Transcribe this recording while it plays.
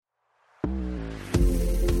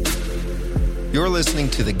You're listening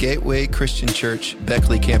to the Gateway Christian Church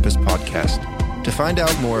Beckley Campus podcast. To find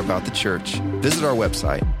out more about the church, visit our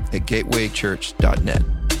website at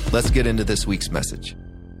gatewaychurch.net. Let's get into this week's message.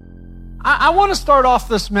 I want to start off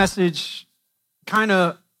this message kind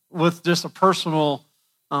of with just a personal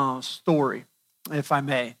story, if I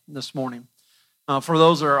may, this morning. For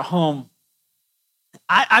those that are at home,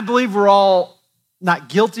 I believe we're all not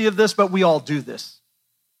guilty of this, but we all do this.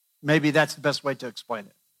 Maybe that's the best way to explain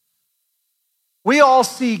it. We all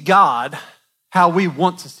see God how we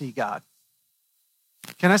want to see God.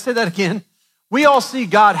 Can I say that again? We all see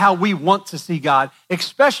God how we want to see God,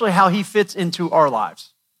 especially how he fits into our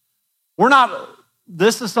lives.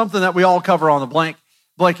 This is something that we all cover on the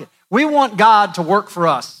blanket. We want God to work for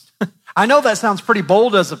us. I know that sounds pretty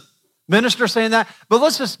bold as a minister saying that, but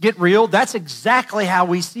let's just get real. That's exactly how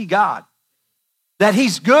we see God. That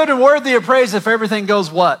he's good and worthy of praise if everything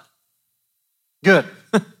goes what? Good.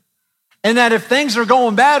 And that if things are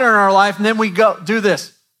going bad in our life, and then we go do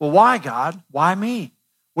this. Well, why, God? Why me?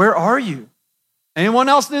 Where are you? Anyone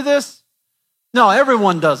else do this? No,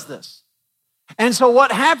 everyone does this. And so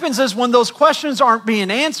what happens is when those questions aren't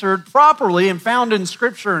being answered properly and found in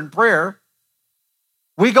Scripture and prayer,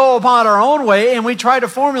 we go upon our own way and we try to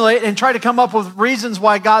formulate and try to come up with reasons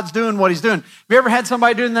why God's doing what he's doing. Have you ever had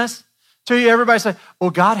somebody doing this to you? Everybody say,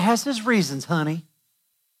 well, God has his reasons, honey.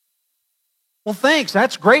 Well, thanks.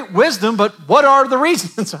 That's great wisdom, but what are the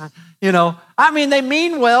reasons? They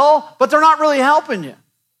mean well, but they're not really helping you.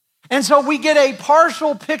 And so we get a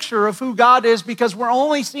partial picture of who God is because we're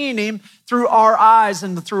only seeing him through our eyes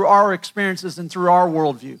and through our experiences and through our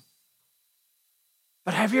worldview.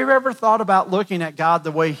 But have you ever thought about looking at God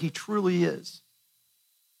the way he truly is?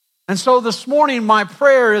 And so this morning, my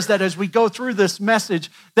prayer is that as we go through this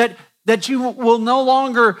message, that you will no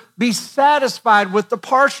longer be satisfied with the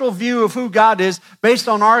partial view of who God is based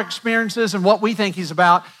on our experiences and what we think he's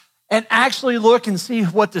about, and actually look and see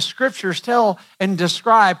what the Scriptures tell and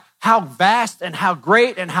describe how vast and how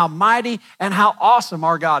great and how mighty and how awesome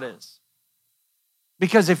our God is.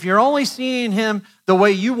 Because if you're only seeing him the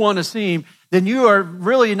way you want to see him, then you are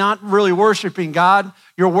really not really worshiping God.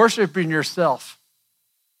 You're worshiping yourself.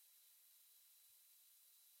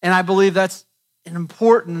 And I believe that's an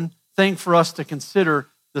important thing for us to consider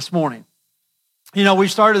this morning. We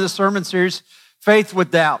started this sermon series, Faith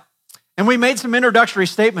with Doubt. And we made some introductory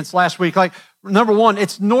statements last week. Like, number one,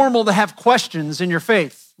 it's normal to have questions in your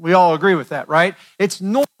faith. We all agree with that, right? It's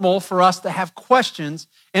normal for us to have questions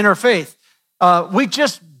in our faith. We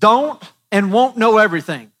just don't and won't know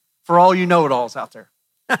everything, for all you know-it-alls out there.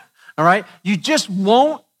 All right? You just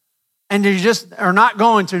won't, and you just are not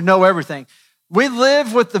going to know everything. We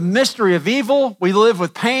live with the mystery of evil. We live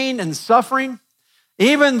with pain and suffering.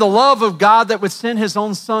 Even the love of God that would send his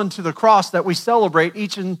own son to the cross that we celebrate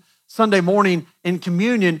each Sunday morning in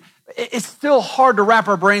communion, it's still hard to wrap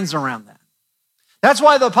our brains around that. That's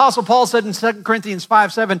why the Apostle Paul said in 2 Corinthians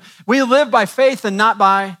 5:7, we live by faith and not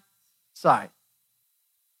by sight.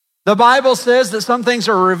 The Bible says that some things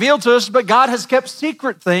are revealed to us, but God has kept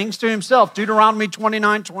secret things to himself. Deuteronomy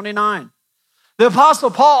 29:29. The Apostle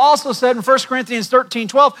Paul also said in 1 Corinthians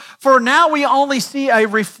 13:12, for now we only see a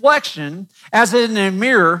reflection as in a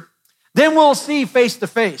mirror, then we'll see face to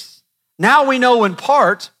face. Now we know in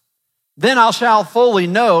part, then I shall fully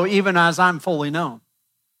know, even as I'm fully known.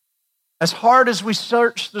 As hard as we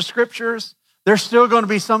search the Scriptures, there's still going to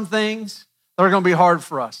be some things that are going to be hard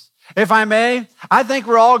for us. If I may, I think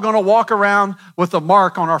we're all going to walk around with a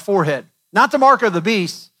mark on our forehead. Not the mark of the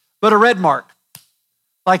beast, but a red mark,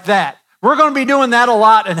 like that. We're going to be doing that a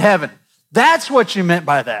lot in heaven. That's what you meant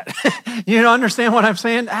by that. You understand what I'm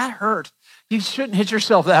saying? That hurt. You shouldn't hit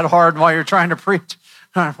yourself that hard while you're trying to preach.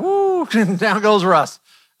 Woo, down goes Russ.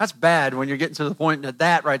 That's bad when you're getting to the point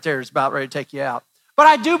that right there is about ready to take you out. But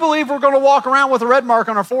I do believe we're going to walk around with a red mark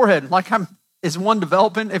on our forehead. Is one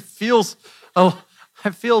developing? It feels a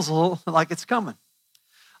little like it's coming.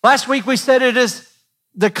 Last week we said it is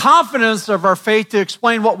the confidence of our faith to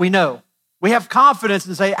explain what we know. We have confidence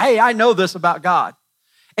and say, hey, I know this about God.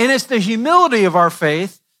 And it's the humility of our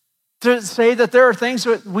faith to say that there are things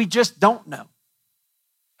that we just don't know.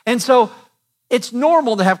 And so it's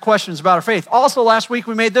normal to have questions about our faith. Also, last week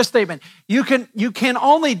we made this statement. You can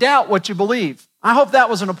only doubt what you believe. I hope that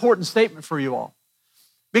was an important statement for you all.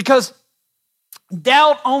 Because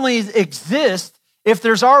doubt only exists if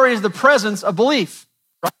there's already the presence of belief.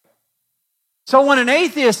 Right? So when an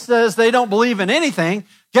atheist says they don't believe in anything,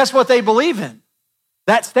 guess what they believe in?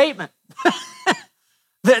 That statement.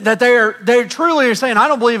 that they truly are saying, I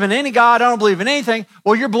don't believe in any God, I don't believe in anything.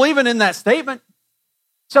 Well, you're believing in that statement.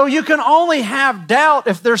 So you can only have doubt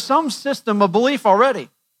if there's some system of belief already.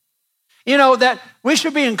 That we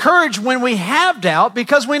should be encouraged when we have doubt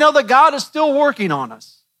because we know that God is still working on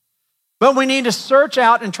us. But we need to search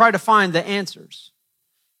out and try to find the answers.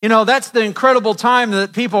 That's the incredible time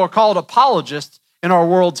that people are called apologists in our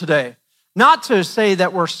world today. Not to say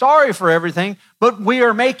that we're sorry for everything, but we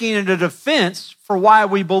are making it a defense for why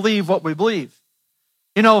we believe what we believe.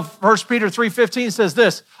 1 Peter 3:15 says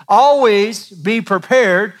this, always be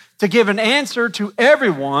prepared to give an answer to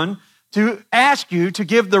everyone to ask you to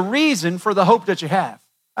give the reason for the hope that you have.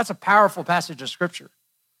 That's a powerful passage of Scripture.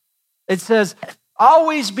 It says,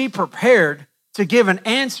 always be prepared to give an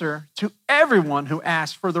answer to everyone who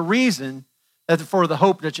asks for the reason for the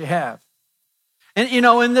hope that you have. And,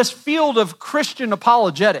 in this field of Christian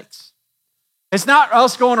apologetics, it's not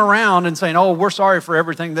us going around and saying, oh, we're sorry for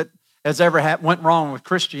everything that has ever went wrong with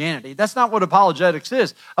Christianity. That's not what apologetics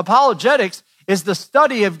is. Apologetics is the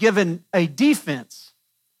study of giving a defense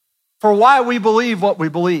for why we believe what we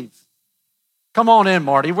believe. Come on in,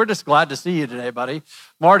 Marty. We're just glad to see you today, buddy.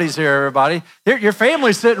 Marty's here, everybody. Your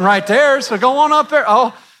family's sitting right there, so go on up there.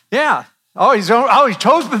 Oh, yeah. Oh, he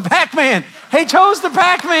chose the Pac-Man. He chose the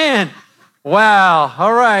Pac-Man. Wow.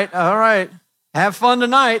 All right. Have fun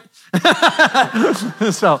tonight.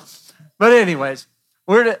 But anyways,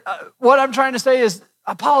 what I'm trying to say is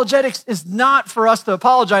apologetics is not for us to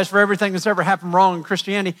apologize for everything that's ever happened wrong in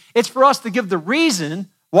Christianity. It's for us to give the reason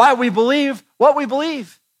why we believe what we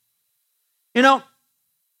believe.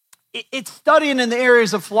 It's studying in the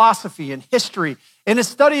areas of philosophy and history, and it's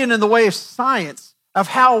studying in the way of science of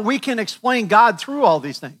how we can explain God through all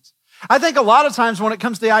these things. I think a lot of times when it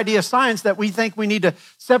comes to the idea of science that we think we need to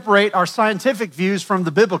separate our scientific views from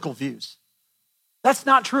the biblical views. That's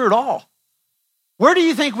not true at all. Where do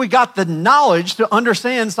you think we got the knowledge to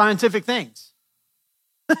understand scientific things?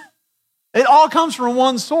 It all comes from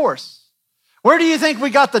one source. Where do you think we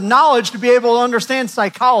got the knowledge to be able to understand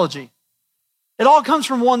psychology? It all comes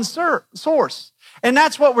from one source. And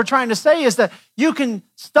that's what we're trying to say is that you can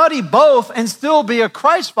study both and still be a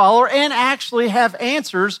Christ follower and actually have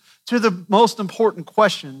answers to the most important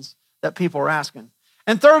questions that people are asking.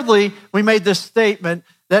 And thirdly, we made this statement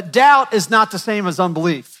that doubt is not the same as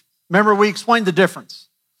unbelief. Remember, we explained the difference.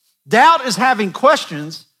 Doubt is having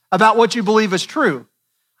questions about what you believe is true.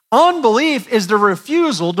 Unbelief is the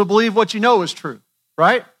refusal to believe what you know is true,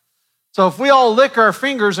 right? So if we all lick our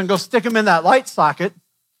fingers and go stick them in that light socket,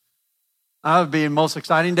 that would be the most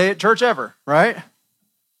exciting day at church ever, right?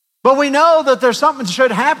 But we know that there's something that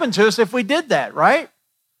should happen to us if we did that, right?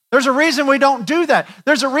 There's a reason we don't do that.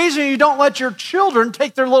 There's a reason you don't let your children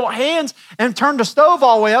take their little hands and turn the stove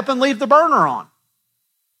all the way up and leave the burner on.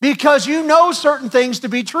 Because you know certain things to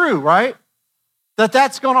be true, right?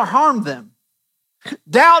 That's going to harm them.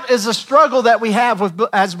 Doubt is a struggle that we have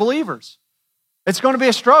as believers. It's going to be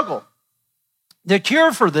a struggle. The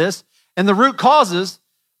cure for this and the root causes,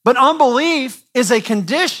 but unbelief is a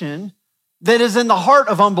condition that is in the heart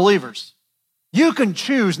of unbelievers. You can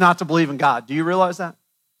choose not to believe in God. Do you realize that?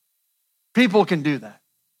 People can do that.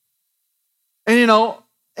 And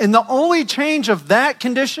and the only change of that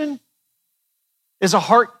condition is a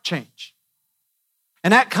heart change.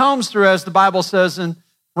 And that comes through, as the Bible says in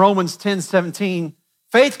Romans 10:17,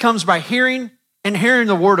 faith comes by hearing and hearing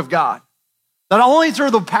the word of God. That only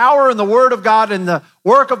through the power and the word of God and the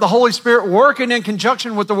work of the Holy Spirit working in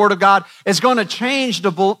conjunction with the word of God is going to change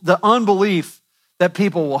the unbelief that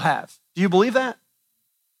people will have. Do you believe that?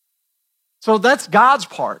 So that's God's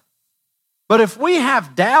part. But if we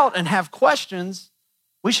have doubt and have questions,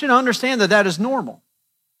 we should understand that that is normal.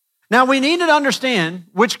 Now, we need to understand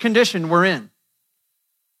which condition we're in.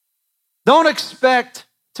 Don't expect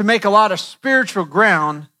to make a lot of spiritual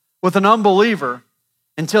ground with an unbeliever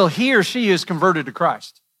until he or she is converted to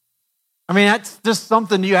Christ. I mean, that's just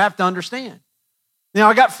something you have to understand.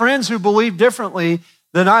 I got friends who believe differently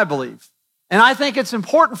than I believe. And I think it's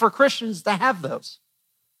important for Christians to have those.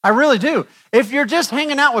 I really do. If you're just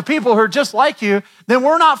hanging out with people who are just like you, then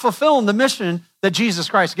we're not fulfilling the mission that Jesus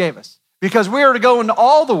Christ gave us. Because we are to go into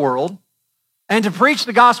all the world and to preach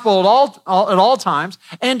the gospel at all times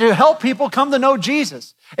and to help people come to know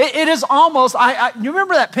Jesus. It is almost, you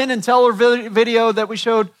remember that Penn and Teller video that we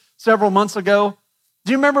showed several months ago?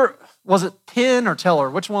 Do you remember, was it Penn or Teller?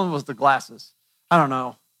 Which one was the glasses? I don't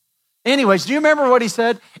know. Anyways, do you remember what he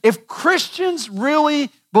said? If Christians really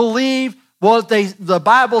believe what the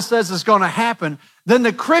Bible says is going to happen, then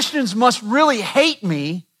the Christians must really hate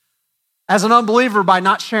me as an unbeliever by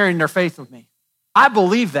not sharing their faith with me. I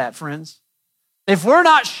believe that, friends. If we're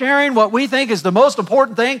not sharing what we think is the most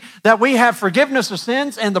important thing, that we have forgiveness of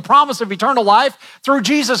sins and the promise of eternal life through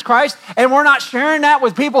Jesus Christ, and we're not sharing that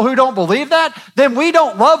with people who don't believe that, then we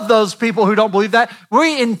don't love those people who don't believe that.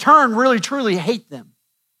 We, in turn, really, truly hate them.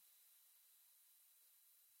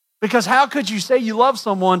 Because how could you say you love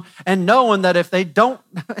someone and knowing that if they don't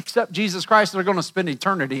accept Jesus Christ, they're going to spend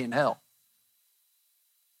eternity in hell?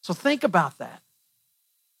 So think about that.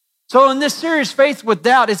 So in this series, Faith with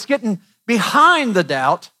Doubt, it's getting behind the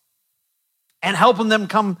doubt and helping them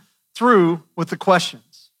come through with the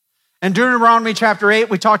questions. In Deuteronomy chapter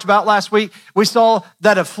 8, we talked about last week, we saw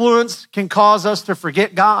that affluence can cause us to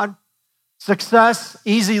forget God. Success,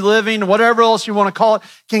 easy living, whatever else you want to call it,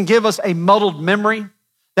 can give us a muddled memory,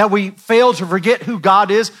 that we fail to forget who God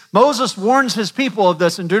is. Moses warns his people of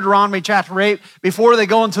this in Deuteronomy chapter 8 before they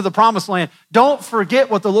go into the promised land. Don't forget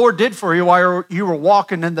what the Lord did for you while you were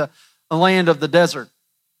walking in the land of the desert.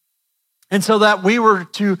 And so that we were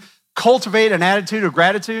to cultivate an attitude of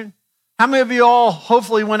gratitude. How many of you all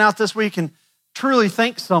hopefully went out this week and truly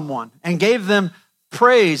thanked someone and gave them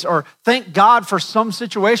praise or thank God for some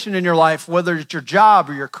situation in your life, whether it's your job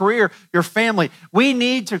or your career, your family? We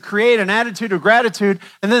need to create an attitude of gratitude,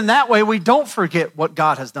 and then that way we don't forget what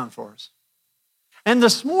God has done for us. And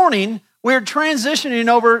this morning, we're transitioning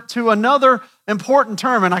over to another important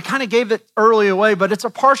term, and I kind of gave it early away, but it's a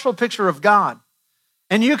partial picture of God.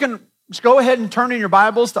 And you can just go ahead and turn in your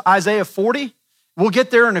Bibles to Isaiah 40. We'll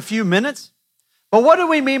get there in a few minutes. But what do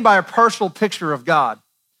we mean by a partial picture of God?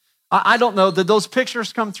 I don't know. Did those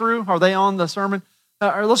pictures come through? Are they on the sermon?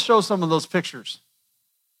 Let's show some of those pictures.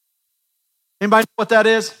 Anybody know what that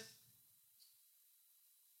is?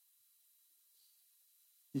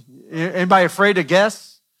 Anybody afraid to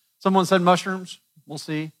guess? Someone said mushrooms. We'll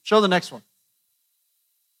see. Show the next one.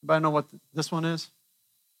 Anybody know what this one is?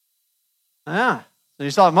 So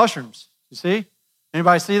you saw mushrooms. You see?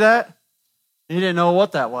 Anybody see that? You didn't know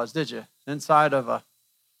what that was, did you? Inside of a...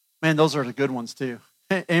 Man, those are the good ones too.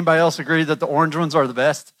 Anybody else agree that the orange ones are the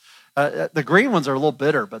best? The green ones are a little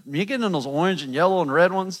bitter, but when you get in those orange and yellow and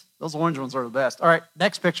red ones, those orange ones are the best. All right,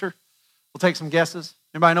 next picture. We'll take some guesses.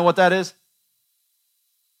 Anybody know what that is?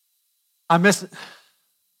 I miss it.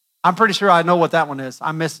 I'm pretty sure I know what that one is.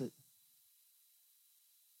 I miss it.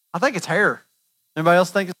 I think it's hair. Anybody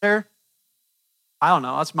else think it's hair? I don't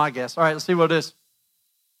know. That's my guess. All right, let's see what it is.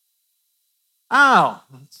 Oh,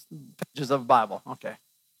 it's pages of a Bible. Okay.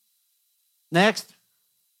 Next.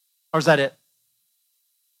 Or is that it?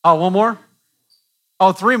 Oh, one more?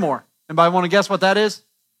 Oh, three more. Anybody want to guess what that is?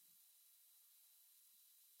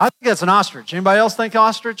 I think that's an ostrich. Anybody else think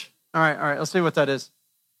ostrich? All right. Let's see what that is.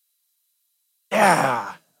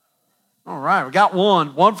 Yeah. All right, we got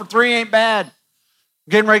one. 1 for 3 ain't bad.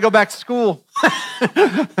 Getting ready to go back to school.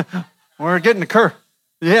 We're getting the curve.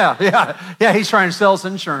 Yeah, he's trying to sell us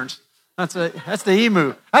insurance. That's the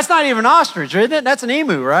emu. That's not even an ostrich, isn't it? That's an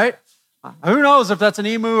emu, right? Who knows if that's an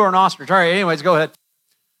emu or an ostrich? All right, anyways, go ahead.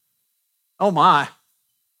 Oh, my.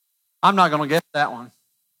 I'm not going to guess that one.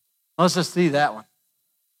 Let's just see that one.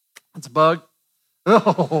 That's a bug.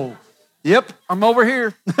 Oh, yep, I'm over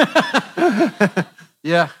here.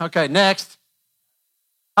 Yeah, okay, next.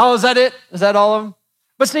 Oh, is that it? Is that all of them?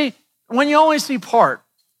 But see, when you only see part,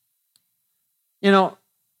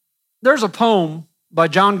 there's a poem by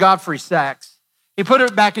John Godfrey Sachs. He put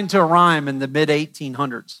it back into a rhyme in the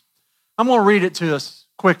mid-1800s. I'm going to read it to us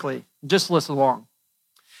quickly. Just listen along.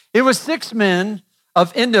 It was 6 men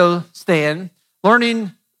of Indostan,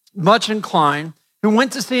 learning much inclined, who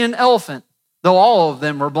went to see an elephant, though all of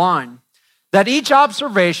them were blind, that each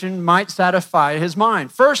observation might satisfy his mind.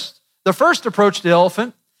 The first approached the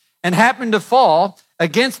elephant and happened to fall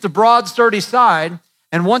against the broad, sturdy side.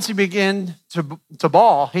 And once he began to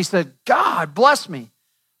bawl, he said, "God bless me,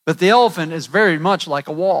 but the elephant is very much like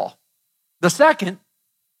a wall." The second,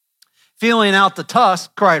 feeling out the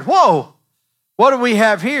tusk, cried, "Whoa, what do we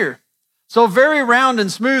have here? So very round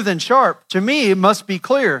and smooth and sharp. To me, it must be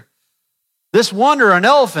clear. This wonder, an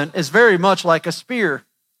elephant, is very much like a spear."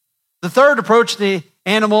 The third approached the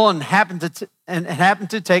animal and happened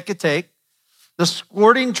to take the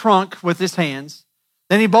squirting trunk with his hands.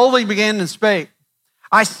 Then he boldly began and spake.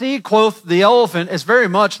 "I see," quoth the elephant, "is very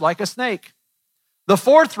much like a snake." The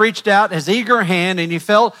fourth reached out his eager hand, and he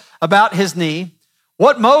felt about his knee.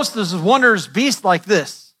 "What most is wonders beast like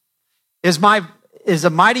this? Is a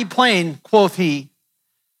mighty plain," quoth he.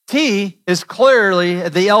 "T is clearly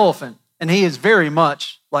the elephant, and he is very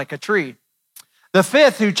much like a tree." The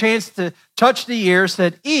fifth, who chanced to touch the ear,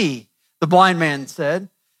 said, "E." The blind man said,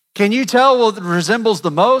 "Can you tell what resembles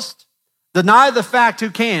the most? Deny the fact who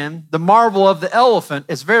can. The marvel of the elephant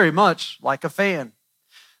is very much like a fan."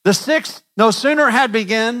 The sixth no sooner had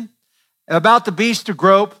begun about the beast to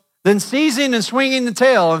grope, than seizing and swinging the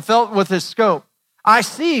tail and felt with his scope. I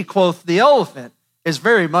see, quoth the elephant, is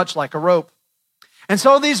very much like a rope. And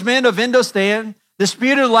so these men of Indostan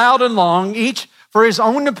disputed loud and long, each for his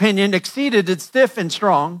own opinion exceeded it stiff and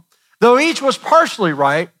strong. Though each was partially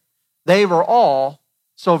right, they were all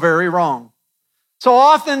so very wrong. So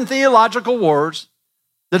often theological wars,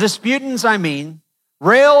 the disputants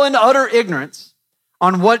rail in utter ignorance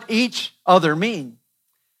on what each other mean,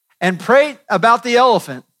 and prate about the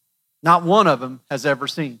elephant not one of them has ever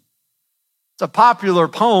seen. It's a popular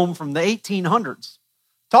poem from the 1800s,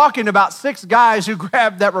 talking about 6 guys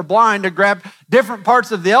that were blind, who grabbed different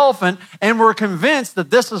parts of the elephant and were convinced that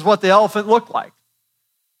this is what the elephant looked like,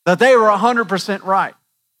 that they were 100% right.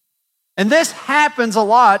 And this happens a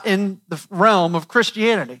lot in the realm of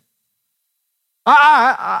Christianity.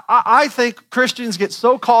 I think Christians get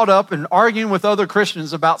so caught up in arguing with other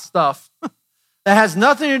Christians about stuff that has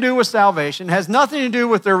nothing to do with salvation, has nothing to do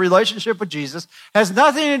with their relationship with Jesus, has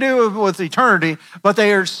nothing to do with eternity, but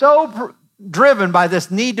they are so driven by this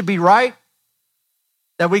need to be right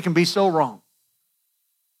that we can be so wrong.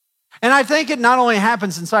 And I think it not only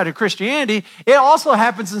happens inside of Christianity, it also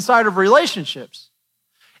happens inside of relationships.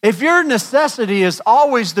 If your necessity is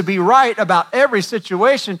always to be right about every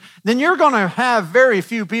situation, then you're going to have very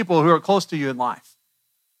few people who are close to you in life.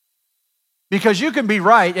 Because you can be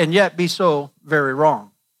right and yet be so very wrong.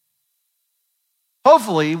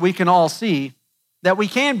 Hopefully, we can all see that we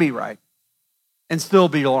can be right and still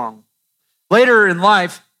be wrong. Later in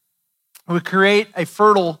life, we create a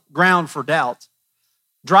fertile ground for doubt,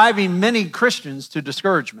 driving many Christians to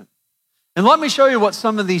discouragement. And let me show you what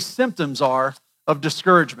some of these symptoms are of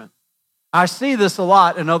discouragement. I see this a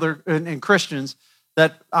lot in Christians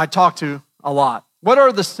that I talk to a lot. What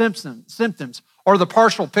are the symptoms or the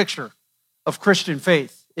partial picture of Christian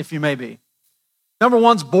faith, if you may be? Number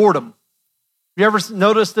 1's boredom. Have you ever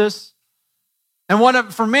noticed this? And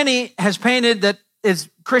what for many has painted that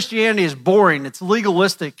Christianity is boring, it's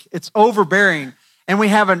legalistic, it's overbearing, and we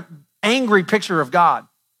have an angry picture of God.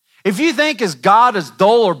 If you think God is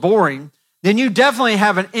dull or boring, then you definitely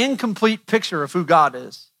have an incomplete picture of who God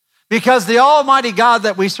is. Because the Almighty God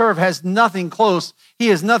that we serve has nothing close. He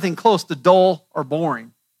is nothing close to dull or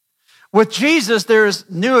boring. With Jesus, there's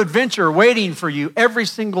new adventure waiting for you every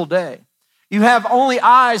single day. You have only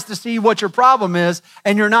eyes to see what your problem is,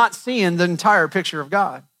 and you're not seeing the entire picture of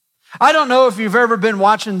God. I don't know if you've ever been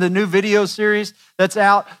watching the new video series that's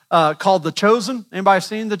out called The Chosen. Anybody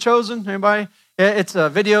seen The Chosen? Anybody? It's a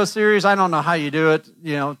video series. I don't know how you do it.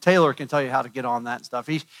 You know, Taylor can tell you how to get on that and stuff.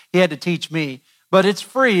 He had to teach me. But it's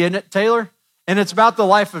free, isn't it, Taylor? And it's about the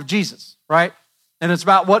life of Jesus, right? And it's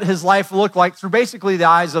about what his life looked like through basically the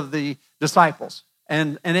eyes of the disciples.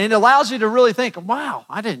 And it allows you to really think, wow,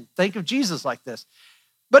 I didn't think of Jesus like this.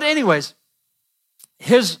 But anyways,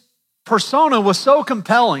 his persona was so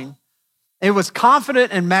compelling. It was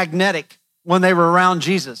confident and magnetic when they were around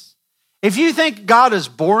Jesus. If you think God is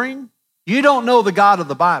boring, you don't know the God of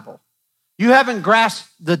the Bible. You haven't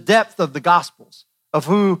grasped the depth of the Gospels, of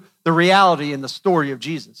who the reality and the story of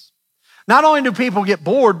Jesus. Not only do people get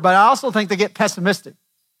bored, but I also think they get pessimistic.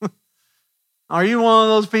 Are you one of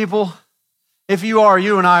those people? If you are,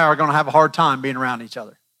 you and I are going to have a hard time being around each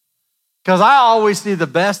other. Because I always see the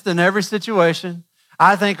best in every situation.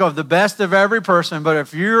 I think of the best of every person, but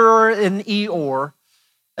if you're an Eeyore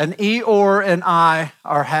and I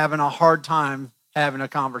are having a hard time having a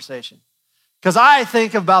conversation. Because I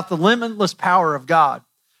think about the limitless power of God.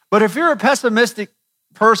 But if you're a pessimistic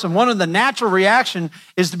person, one of the natural reaction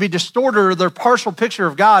is to be distorted, or their partial picture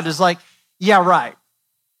of God is like, yeah, right.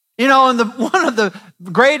 You know, and one of the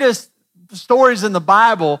greatest stories in the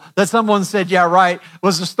Bible that someone said, yeah, right,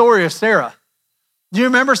 was the story of Sarah. Do you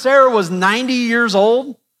remember Sarah was 90 years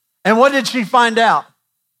old? And what did she find out?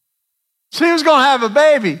 She was going to have a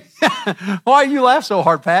baby. Why you laugh so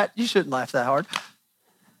hard, Pat? You shouldn't laugh that hard.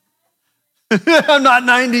 I'm not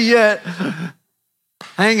 90 yet.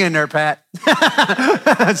 Hang in there, Pat.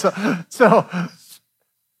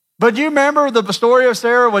 But you remember the story of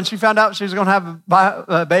Sarah when she found out she was going to have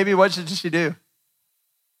a baby? What did she do?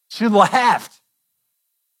 She laughed.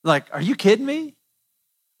 Like, are you kidding me?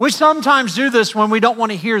 We sometimes do this when we don't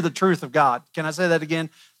want to hear the truth of God. Can I say that again?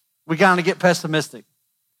 We kind of get pessimistic.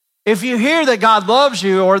 If you hear that God loves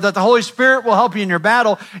you or that the Holy Spirit will help you in your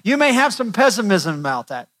battle, you may have some pessimism about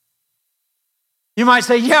that. You might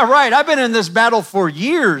say, yeah, right, I've been in this battle for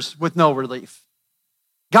years with no relief.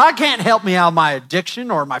 God can't help me out of my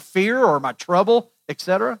addiction or my fear or my trouble,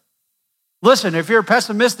 etc. Listen, if you're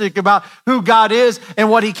pessimistic about who God is and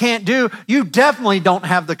what he can't do, you definitely don't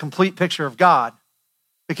have the complete picture of God.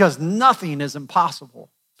 because nothing is impossible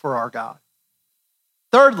for our God.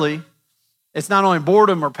 Thirdly, it's not only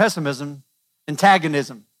boredom or pessimism,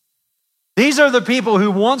 antagonism. These are the people who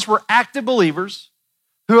once were active believers,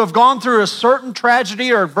 who have gone through a certain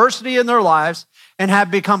tragedy or adversity in their lives and have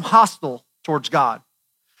become hostile towards God.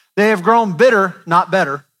 They have grown bitter, not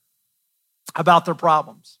better, about their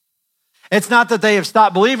problems. It's not that they have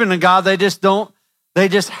stopped believing in God, they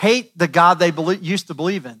just hate the God they used to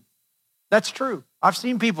believe in. That's true. I've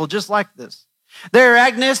seen people just like this. They're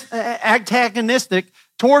antagonistic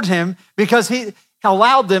toward him because he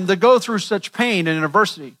allowed them to go through such pain and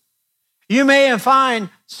adversity. You may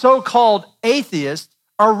find so-called atheists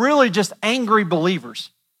are really just angry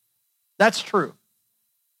believers. That's true.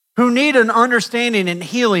 Who need an understanding and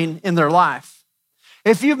healing in their life.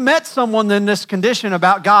 If you've met someone in this condition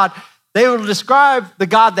about God, they will describe the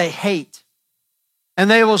God they hate. And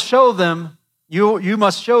they will show them, you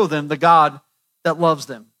must show them the God that loves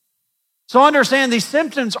them. So understand these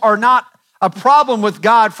symptoms are not a problem with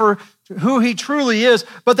God for who he truly is,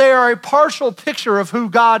 but they are a partial picture of who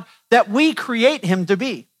God that we create him to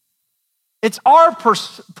be. It's our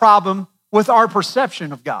problem with our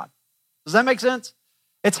perception of God. Does that make sense?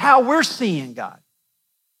 It's how we're seeing God.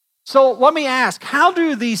 So let me ask, how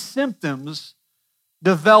do these symptoms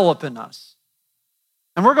develop in us?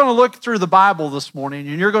 And we're going to look through the Bible this morning,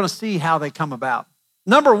 and you're going to see how they come about.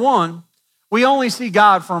 Number one, we only see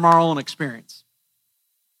God from our own experience.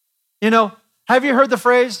 You know, have you heard the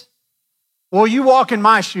phrase, well, you walk in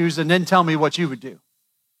my shoes and then tell me what you would do?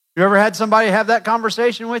 You ever had somebody have that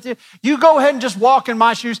conversation with you? You go ahead and just walk in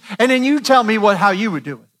my shoes, and then you tell me how you would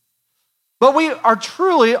do it. But we are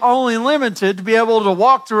truly only limited to be able to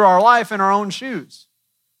walk through our life in our own shoes.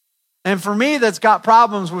 And for me, that's got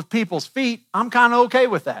problems with people's feet, I'm kind of okay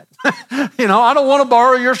with that. You know, I don't want to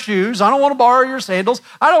borrow your shoes. I don't want to borrow your sandals.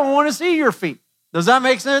 I don't want to see your feet. Does that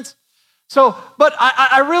make sense? So, but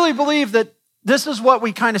I really believe that this is what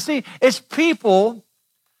we kind of see. It's people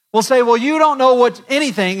will say, well, you don't know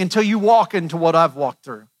anything until you walk into what I've walked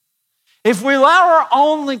through. If we allow our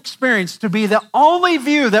own experience to be the only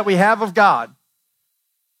view that we have of God,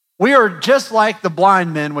 we are just like the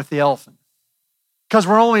blind men with the elephant, because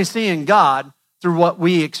we're only seeing God through what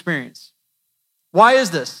we experience. Why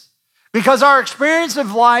is this? Because our experience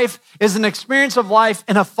of life is an experience of life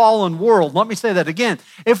in a fallen world. Let me say that again.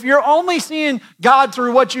 If you're only seeing God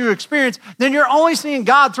through what you experience, then you're only seeing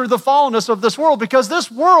God through the fallenness of this world, because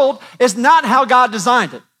this world is not how God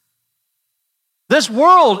designed it. This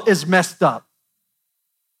world is messed up.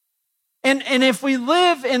 And if we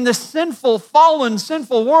live in this sinful, fallen,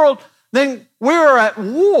 sinful world, then we're at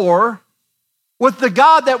war with the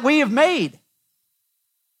God that we have made.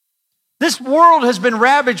 This world has been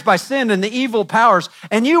ravaged by sin and the evil powers,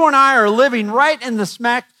 and you and I are living right in the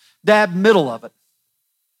smack dab middle of it.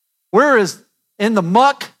 We're in the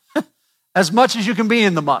muck as much as you can be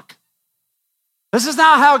in the muck. This is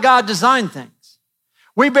not how God designed things.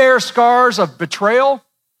 We bear scars of betrayal,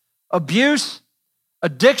 abuse,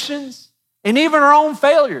 addictions, and even our own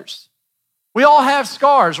failures. We all have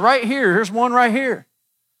scars right here. Here's one right here.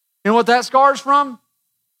 You know what that scar is from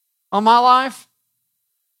on my life?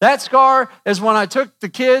 That scar is when I took the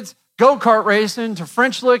kids go-kart racing to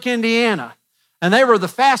French Lick, Indiana. And they were the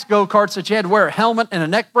fast go-karts that you had to wear a helmet and a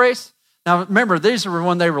neck brace. Now, remember, these were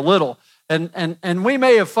when they were little. And we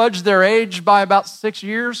may have fudged their age by about 6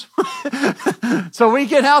 years. So we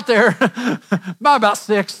get out there by about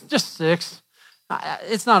 6, just 6.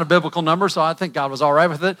 It's not a biblical number, so I think God was all right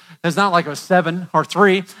with it. It's not like it was 7 or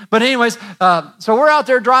 3. But anyways, so we're out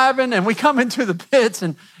there driving, and we come into the pits,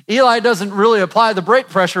 and Eli doesn't really apply the brake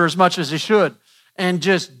pressure as much as he should, and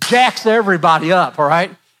just jacks everybody up, all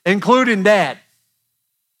right, including Dad.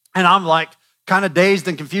 And I'm like, kind of dazed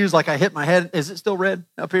and confused, like I hit my head. Is it still red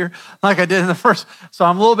up here? Like I did in the first. So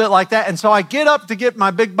I'm a little bit like that. And so I get up to get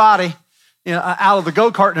my big body, out of the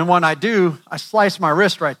go-kart. And when I do, I slice my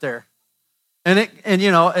wrist right there. And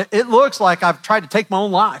it looks like I've tried to take my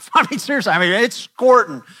own life. I mean, seriously, it's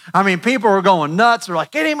squirting. People are going nuts. They're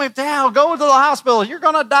like, get him down, go to the hospital. You're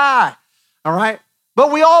going to die. All right.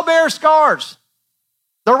 But we all bear scars.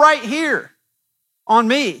 They're right here on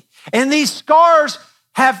me. And these scars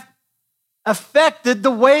have affected the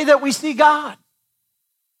way that we see God.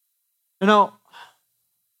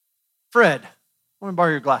 Fred, let me borrow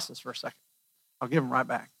your glasses for a second. I'll give them right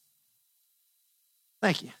back.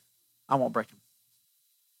 Thank you. I won't break them.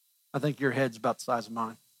 I think your head's about the size of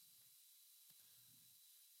mine.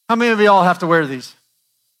 How many of y'all have to wear these?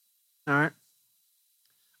 All right.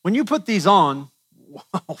 When you put these on,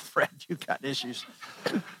 whoa, Fred, you got issues.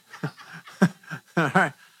 All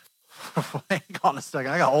right. Hang on a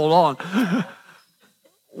second. I got to hold on.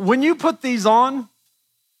 when you put these on,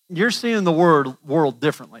 you're seeing the world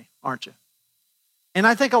differently, aren't you? And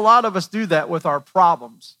I think a lot of us do that with our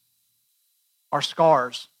problems, our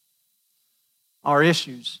scars, our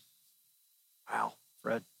issues. Wow,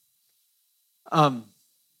 Fred. And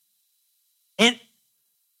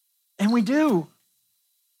we do.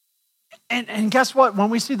 And guess what? When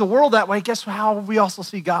we see the world that way, guess how we also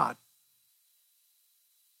see God?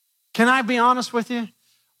 Can I be honest with you?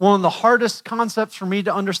 One of the hardest concepts for me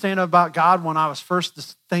to understand about God when I was first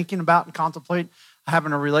just thinking about and contemplating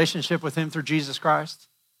having a relationship with him through Jesus Christ,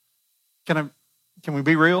 can we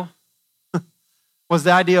be real? Was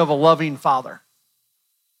the idea of a loving father.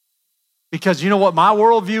 Because you know what my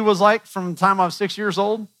worldview was like from the time I was 6 years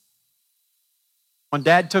old? When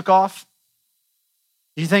Dad took off?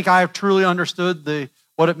 Do you think I have truly understood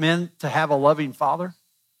what it meant to have a loving father?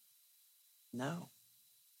 No.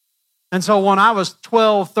 And so when I was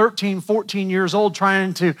 12, 13, 14 years old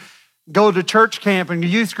trying to go to church camp and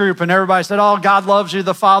youth group and everybody said, oh, God loves you,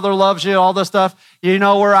 the Father loves you, all this stuff. You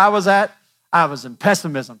know where I was at? I was in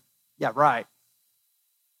pessimism. Yeah, right.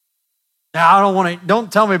 Now,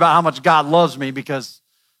 don't tell me about how much God loves me because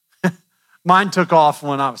mine took off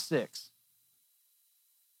when I was 6.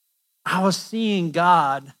 I was seeing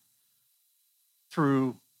God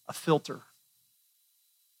through a filter.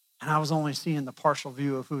 And I was only seeing the partial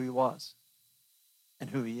view of who he was and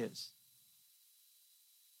who he is.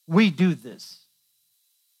 We do this.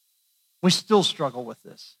 We still struggle with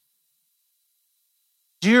this.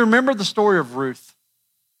 Do you remember the story of Ruth?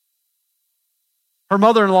 Her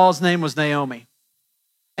mother-in-law's name was Naomi.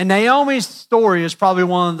 And Naomi's story is probably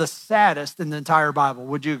one of the saddest in the entire Bible.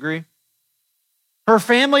 Would you agree? Her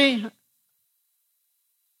family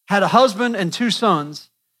had a husband and 2 sons,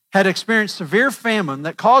 had experienced severe famine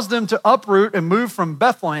that caused them to uproot and move from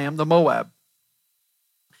Bethlehem to Moab.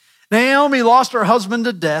 Naomi lost her husband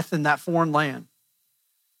to death in that foreign land.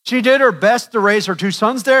 She did her best to raise her 2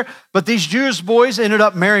 sons there, but these Jewish boys ended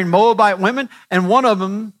up marrying Moabite women, and one of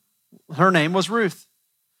them, her name was Ruth.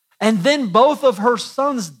 And then both of her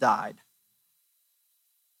sons died.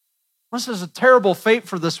 This is a terrible fate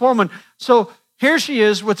for this woman. So here she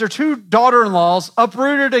is with her 2 daughter-in-laws,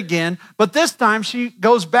 uprooted again, but this time she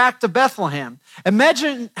goes back to Bethlehem.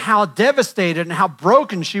 Imagine how devastated and how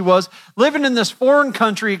broken she was living in this foreign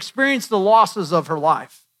country, experiencing the losses of her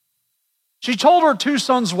life. She told her 2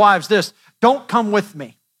 sons' wives this, don't come with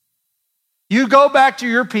me. You go back to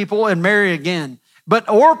your people and marry again. But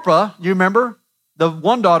Orpah, you remember, the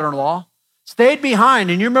one daughter-in-law, stayed behind.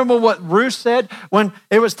 And you remember what Ruth said when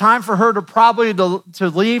it was time for her to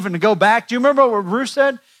leave and to go back? Do you remember what Ruth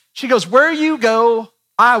said? She goes, where you go,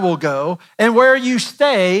 I will go. And where you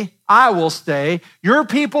stay, I will stay. Your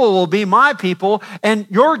people will be my people. And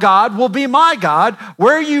your God will be my God.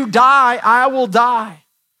 Where you die, I will die.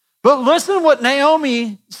 But listen what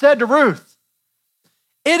Naomi said to Ruth.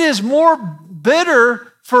 It is more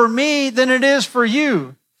bitter for me than it is for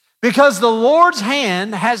you, because the Lord's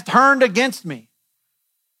hand has turned against me.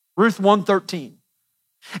 Ruth 1:13.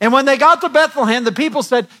 And when they got to Bethlehem, the people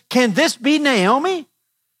said, can this be Naomi?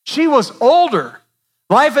 She was older.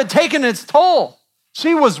 Life had taken its toll.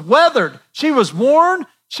 She was weathered. She was worn.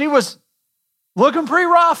 She was looking pretty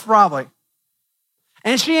rough, probably.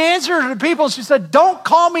 And she answered the people, she said, don't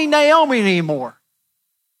call me Naomi anymore.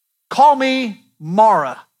 Call me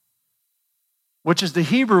Mara, which is the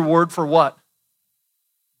Hebrew word for what?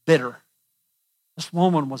 Bitter. This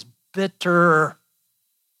woman was bitter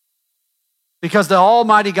because the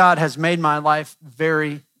Almighty God has made my life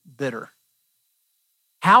very bitter.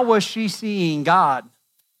 How was she seeing God?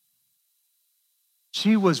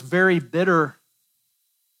 She was very bitter.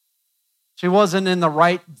 She wasn't in the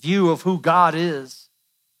right view of who God is.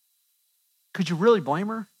 Could you really blame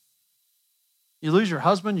her? You lose your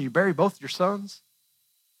husband, you bury both your sons.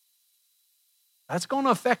 That's going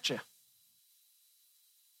to affect you.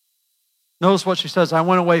 Notice what she says, I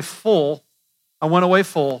went away full,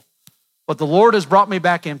 but the Lord has brought me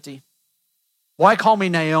back empty. Why call me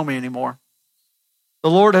Naomi anymore? The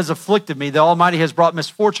Lord has afflicted me. The Almighty has brought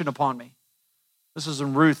misfortune upon me. This is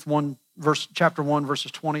in Ruth chapter 1,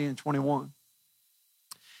 verses 20 and 21.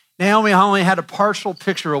 Naomi only had a partial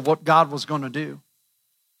picture of what God was going to do.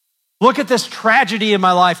 Look at this tragedy in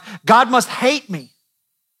my life. God must hate me.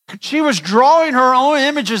 She was drawing her own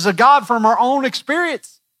images of God from her own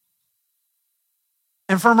experience.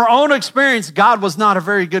 And from her own experience, God was not a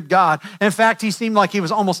very good God. In fact, he seemed like he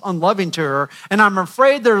was almost unloving to her. And I'm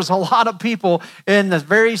afraid there's a lot of people in the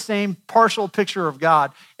very same partial picture of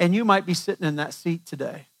God. And you might be sitting in that seat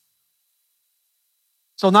today.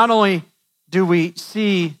 So not only do we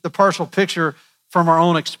see the partial picture from our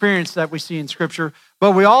own experience that we see in Scripture,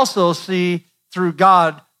 but we also see through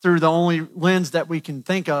God through the only lens that we can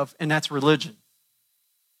think of, and that's religion.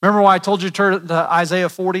 Remember why I told you to turn to Isaiah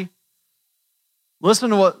 40? Listen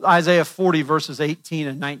to what Isaiah 40 verses 18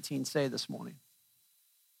 and 19 say this morning.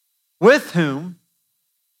 With whom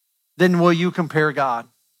then will you compare God?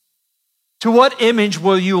 To what image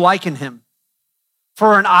will you liken him?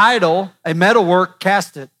 For an idol, a metalwork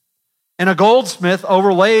cast it, and a goldsmith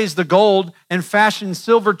overlays the gold and fashions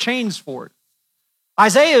silver chains for it.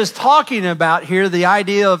 Isaiah is talking about here the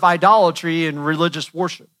idea of idolatry and religious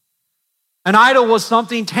worship. An idol was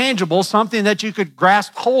something tangible, something that you could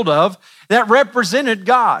grasp hold of that represented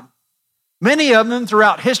God. Many of them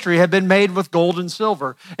throughout history have been made with gold and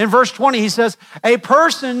silver. In verse 20, he says, a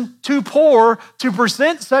person too poor to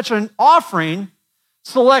present such an offering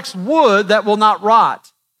selects wood that will not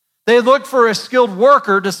rot. They look for a skilled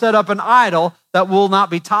worker to set up an idol that will not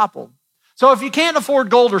be toppled. So if you can't afford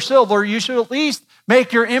gold or silver, you should at least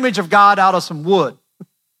make your image of God out of some wood.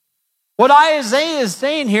 What Isaiah is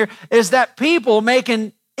saying here is that people make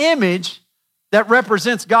an image that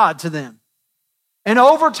represents God to them. And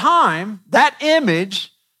over time, that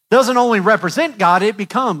image doesn't only represent God, it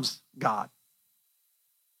becomes God.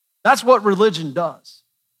 That's what religion does.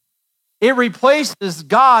 It replaces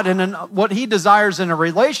God in what he desires in a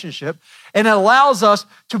relationship, and it allows us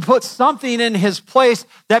to put something in his place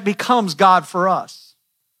that becomes God for us.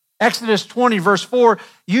 Exodus 20, verse 4,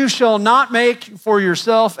 you shall not make for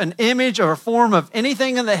yourself an image or a form of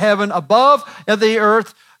anything in the heaven above and the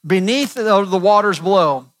earth, beneath the waters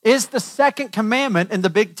below. It's the second commandment in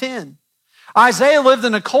the Big Ten. Isaiah lived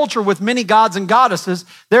in a culture with many gods and goddesses.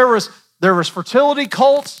 There was fertility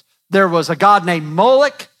cults. There was a god named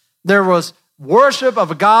Moloch. There was worship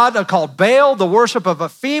of a god called Baal, the worship of a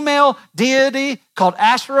female deity called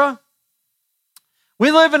Asherah. We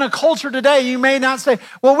live in a culture today, you may not say,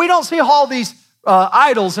 well, we don't see all these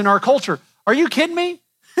idols in our culture. Are you kidding me?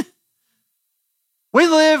 We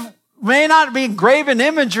live, may not be graven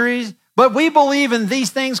imagery, but we believe in these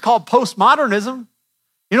things called postmodernism.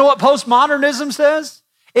 You know what postmodernism says?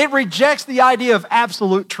 It rejects the idea of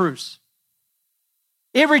absolute truths.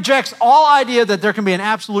 It rejects all idea that there can be an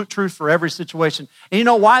absolute truth for every situation. And you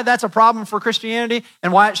know why that's a problem for Christianity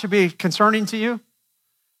and why it should be concerning to you?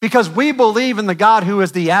 Because we believe in the God who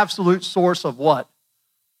is the absolute source of what?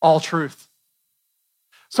 All truth.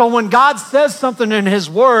 So when God says something in his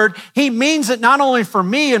word, he means it not only for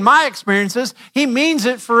me and my experiences, he means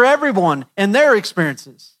it for everyone and their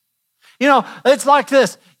experiences. You know, it's like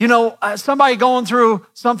this. You know, somebody going through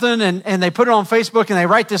something and they put it on Facebook and they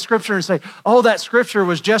write this scripture and say, oh, that scripture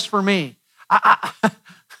was just for me.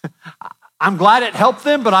 I'm glad it helped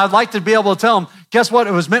them, but I'd like to be able to tell them, guess what?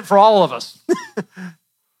 It was meant for all of us.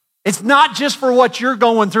 It's not just for what you're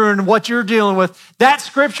going through and what you're dealing with. That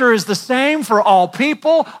scripture is the same for all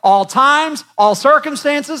people, all times, all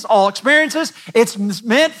circumstances, all experiences. It's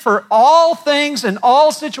meant for all things and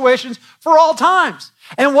all situations for all times.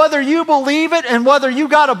 And whether you believe it and whether you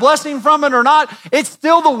got a blessing from it or not, it's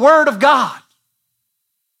still the word of God.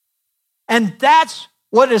 And that's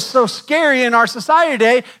what is so scary in our society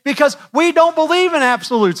today because we don't believe in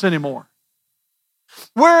absolutes anymore.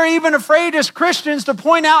 We're even afraid as Christians to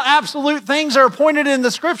point out absolute things that are pointed in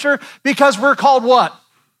the scripture because we're called what?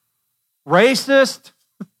 Racist.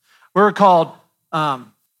 We're called,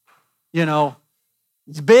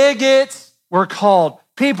 bigots. We're called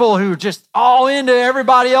people who are just all into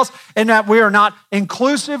everybody else and that we are not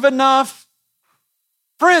inclusive enough.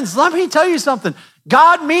 Friends, let me tell you something.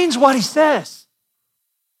 God means what he says.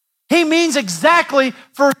 He means exactly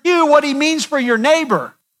for you what he means for your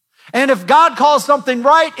neighbor. And if God calls something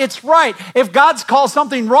right, it's right. If God calls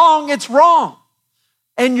something wrong, it's wrong.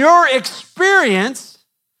 And your experience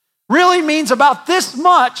really means about this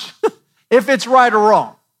much if it's right or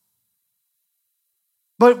wrong.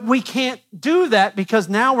 But we can't do that because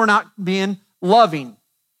now we're not being loving.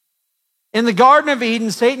 In the Garden of Eden,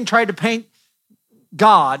 Satan tried to paint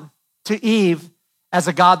God to Eve as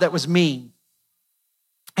a God that was mean.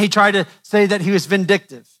 He tried to say that he was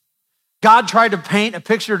vindictive. God tried to paint a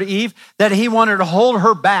picture to Eve that he wanted to hold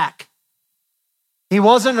her back. He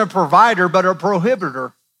wasn't a provider, but a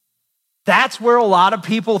prohibitor. That's where a lot of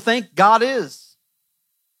people think God is.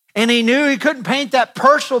 And he knew he couldn't paint that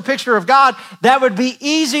partial picture of God. That would be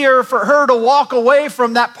easier for her to walk away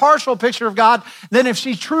from that partial picture of God than if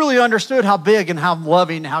she truly understood how big and how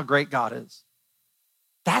loving and how great God is.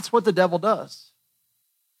 That's what the devil does.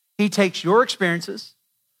 He takes your experiences,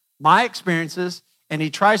 my experiences, and he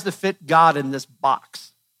tries to fit God in this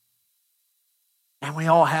box. And we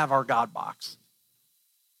all have our God box.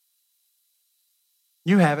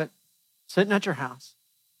 You have it. sitting at your house.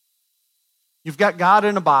 You've got God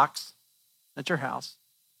in a box at your house.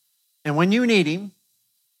 And when you need him,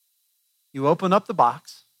 you open up the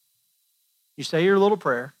box, you say your little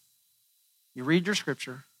prayer, you read your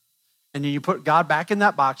scripture, and then you put God back in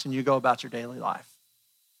that box and you go about your daily life.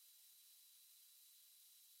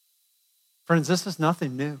 Friends, this is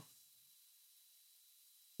nothing new.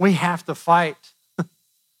 We have to fight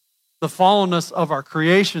the fallenness of our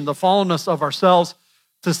creation, the fallenness of ourselves,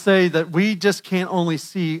 to say that we just can't only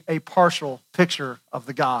see a partial picture of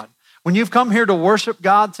the God. When you've come here to worship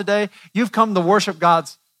God today, you've come to worship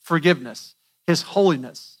God's forgiveness, his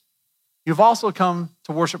holiness. You've also come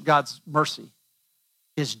to worship God's mercy,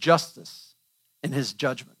 his justice, and his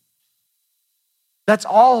judgment. That's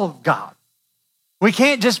all of God. We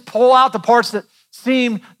can't just pull out the parts that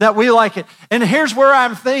seem that we like it. And here's where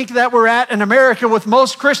I think that we're at in America with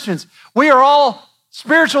most Christians. We are all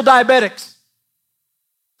spiritual diabetics.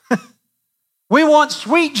 We want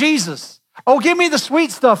sweet Jesus. Oh, give me the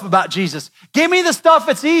sweet stuff about Jesus. Give me the stuff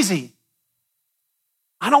that's easy.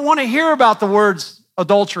 I don't want to hear about the words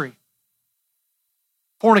adultery,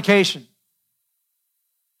 fornication,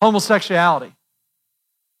 homosexuality,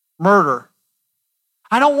 murder.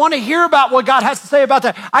 I don't want to hear about what God has to say about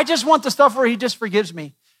that. I just want the stuff where he just forgives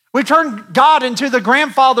me. We turned God into the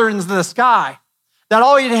grandfather in the sky, that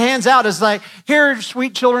all he hands out is like, here,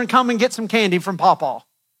 sweet children, come and get some candy from Pawpaw.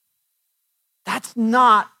 That's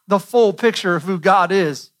not the full picture of who God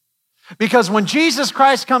is. Because when Jesus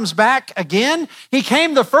Christ comes back again, he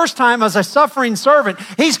came the first time as a suffering servant.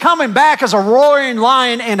 He's coming back as a roaring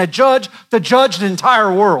lion and a judge to judge the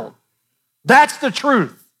entire world. That's the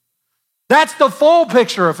truth. That's the full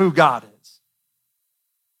picture of who God is.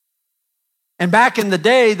 And back in the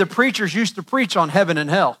day, the preachers used to preach on heaven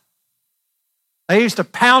and hell. They used to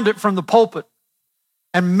pound it from the pulpit.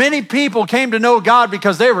 And many people came to know God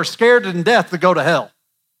because they were scared to death to go to hell.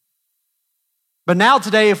 But now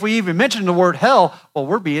today, if we even mention the word hell, well,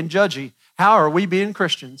 we're being judgy. How are we being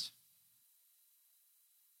Christians?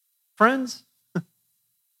 Friends,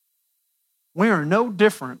 we are no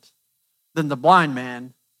different than the blind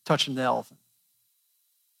man touching the elephant.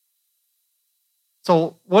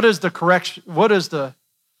 So what is the correction? What is the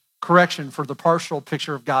correction for the partial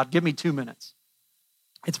picture of God? Give me 2 minutes.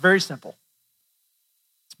 It's very simple.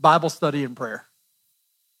 It's Bible study and prayer.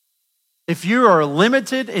 If you are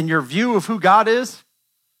limited in your view of who God is,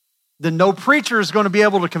 then no preacher is going to be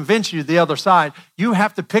able to convince you the other side. You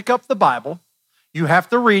have to pick up the Bible. You have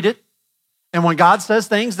to read it. And when God says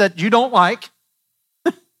things that you don't like,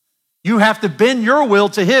 you have to bend your will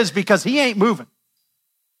to his because he ain't moving.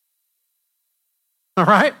 All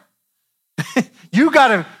right? You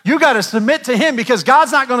gotta submit to him because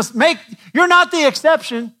God's not going to you're not the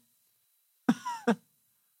exception.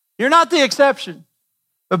 You're not the exception.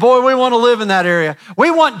 But boy, we want to live in that area.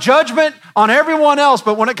 We want judgment on everyone else,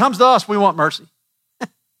 but when it comes to us, we want mercy.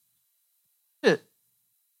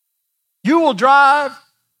 You will drive.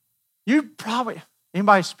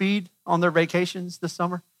 Anybody speed on their vacations this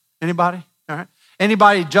summer? Anybody? All right.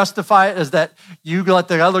 Anybody justify it as that you let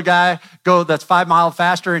the other guy go that's 5 miles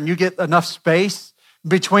faster and you get enough space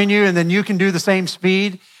between you and then you can do the same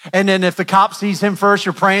speed? And then if the cop sees him first,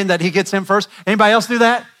 you're praying that he gets him first. Anybody else do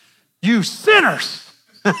that? You sinners.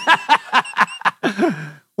 We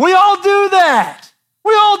all do that.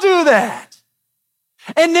 We all do that.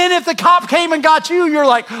 And then if the cop came and got you, you're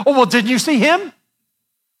like, oh, well, didn't you see him?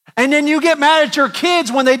 And then you get mad at your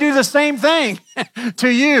kids when they do the same thing to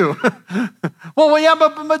you. Well, yeah,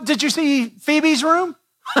 but did you see Phoebe's room?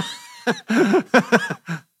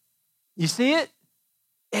 You see it?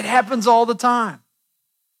 It happens all the time.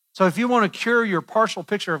 So if you want to cure your partial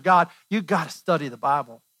picture of God, you've got to study the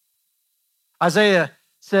Bible. Isaiah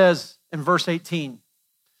says in verse 18,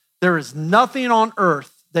 there is nothing on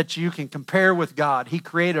earth that you can compare with God. He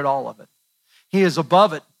created all of it. He is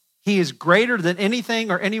above it. He is greater than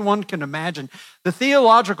anything or anyone can imagine. The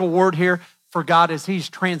theological word here for God is he's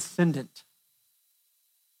transcendent.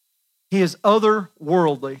 He is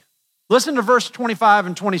otherworldly. Listen to verse 25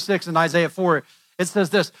 and 26 in Isaiah 4. It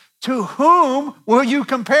says this, to whom will you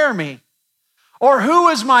compare me? Or who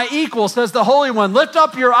is my equal, says the Holy One. Lift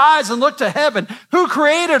up your eyes and look to heaven. Who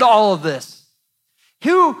created all of this?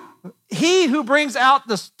 He who brings out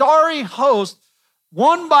the starry host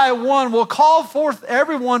one by one will call forth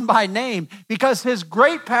everyone by name because his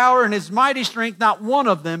great power and his mighty strength, not one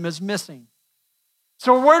of them is missing.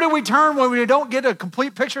 So where do we turn when we don't get a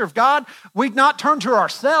complete picture of God? We not turn to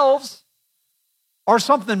ourselves or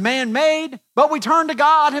something man-made, but we turn to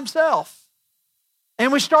God himself.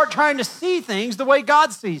 And we start trying to see things the way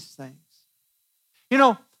God sees things. You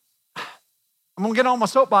know, I'm going to get on my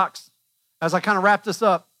soapbox. as I kind of wrap this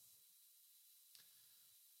up,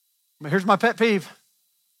 here's my pet peeve.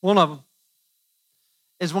 One of them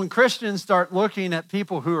is when Christians start looking at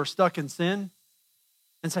people who are stuck in sin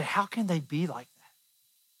and say, how can they be like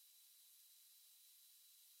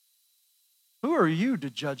that? Who are you to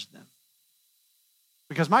judge them?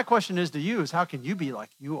 Because my question is to you is, how can you be like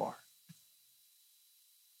you are?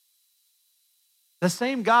 The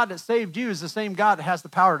same God that saved you is the same God that has the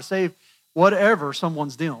power to save whatever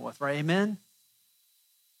someone's dealing with, right? Amen?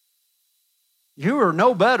 You are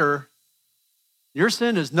no better. Your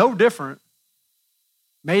sin is no different.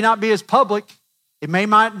 May not be as public. It may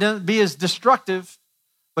not be as destructive.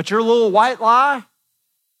 But your little white lie,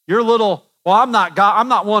 your little, well, I'm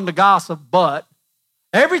not one to gossip, but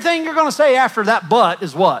everything you're going to say after that but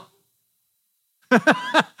is what?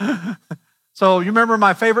 So you remember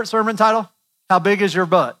my favorite sermon title? How big is your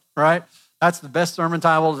butt, right? That's the best sermon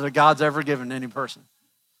title that God's ever given any person.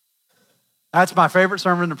 That's my favorite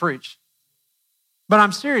sermon to preach. But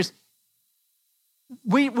I'm serious.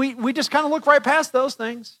 We just kind of look right past those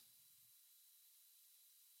things.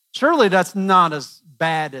 Surely that's not as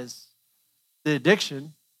bad as the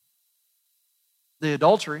addiction, the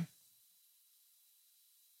adultery,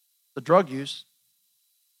 the drug use.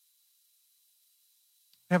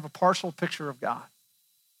 We have a partial picture of God.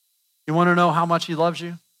 You want to know how much he loves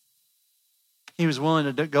you? He was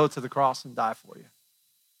willing to go to the cross and die for you.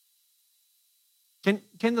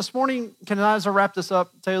 Can this morning, as I wrap this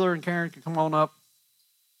up, Taylor and Karen can come on up.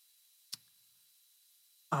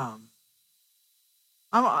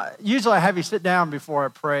 Usually I have you sit down before I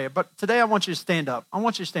pray, but today I want you to stand up. I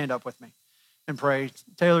want you to stand up with me and pray.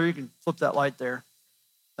 Taylor, you can flip that light there.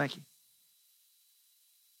 Thank you.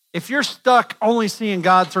 If you're stuck only seeing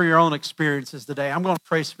God through your own experiences today, I'm going to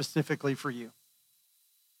pray specifically for you.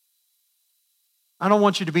 I don't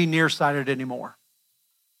want you to be nearsighted anymore.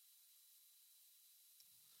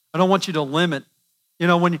 I don't want you to limit. You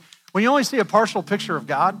know, when you only see a partial picture of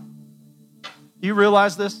God, you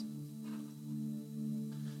realize this?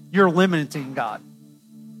 You're limiting God.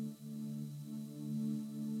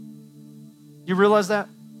 You realize that?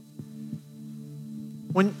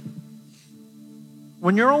 When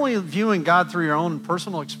you're only viewing God through your own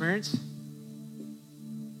personal experience,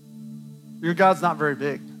 your God's not very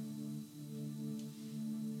big.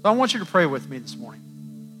 So I want you to pray with me this morning.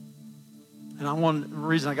 And the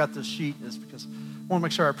reason I got this sheet is because I want to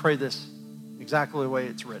make sure I pray this exactly the way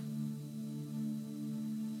it's written.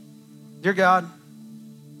 Dear God,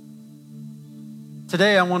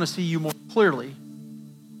 today I want to see you more clearly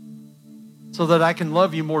so that I can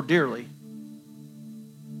love you more dearly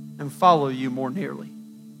and follow you more nearly.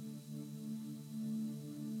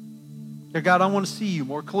 Dear God, I want to see you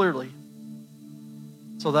more clearly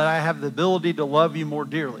so that I have the ability to love you more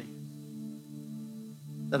dearly,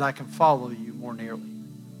 that I can follow you more nearly.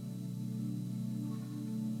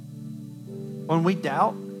 When we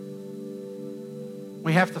doubt,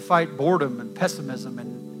 we have to fight boredom and pessimism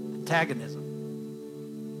and antagonism.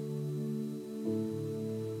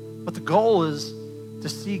 But the goal is to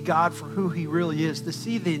see God for who he really is, to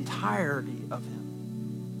see the entirety of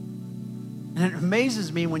him. And it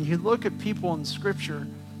amazes me when you look at people in Scripture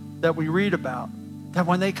that we read about, that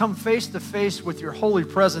when they come face to face with your holy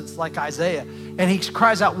presence like Isaiah, and he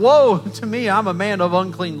cries out, woe to me, I'm a man of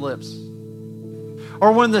unclean lips.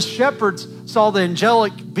 Or when the shepherds saw the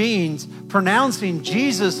angelic beings pronouncing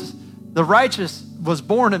Jesus, the righteous, was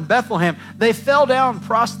born in Bethlehem, they fell down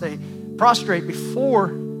prostrate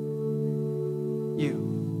before you.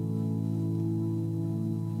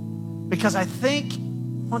 Because I think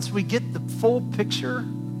once we get the full picture,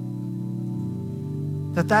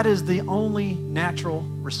 that is the only natural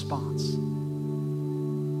response.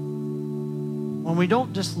 When we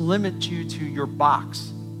don't just limit you to your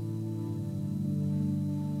box,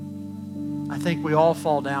 I think we all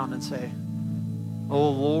fall down and say, oh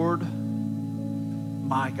Lord,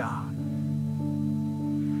 my God.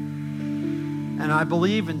 And I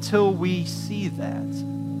believe until we see that,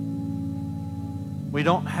 we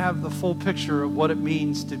don't have the full picture of what it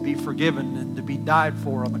means to be forgiven and to be died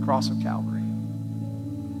for on the cross of Calvary.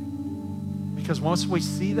 Because once we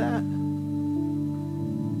see that,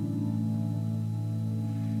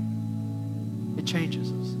 it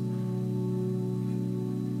changes us.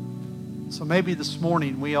 So maybe this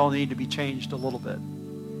morning we all need to be changed a little bit.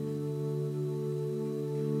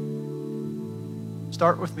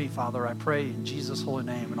 Start with me, Father, I pray in Jesus' holy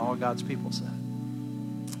name, and all God's people said.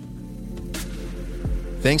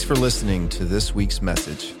 Thanks for listening to this week's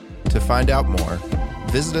message. To find out more,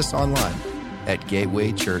 visit us online at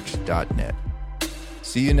gatewaychurch.net.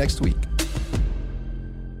 See you next week.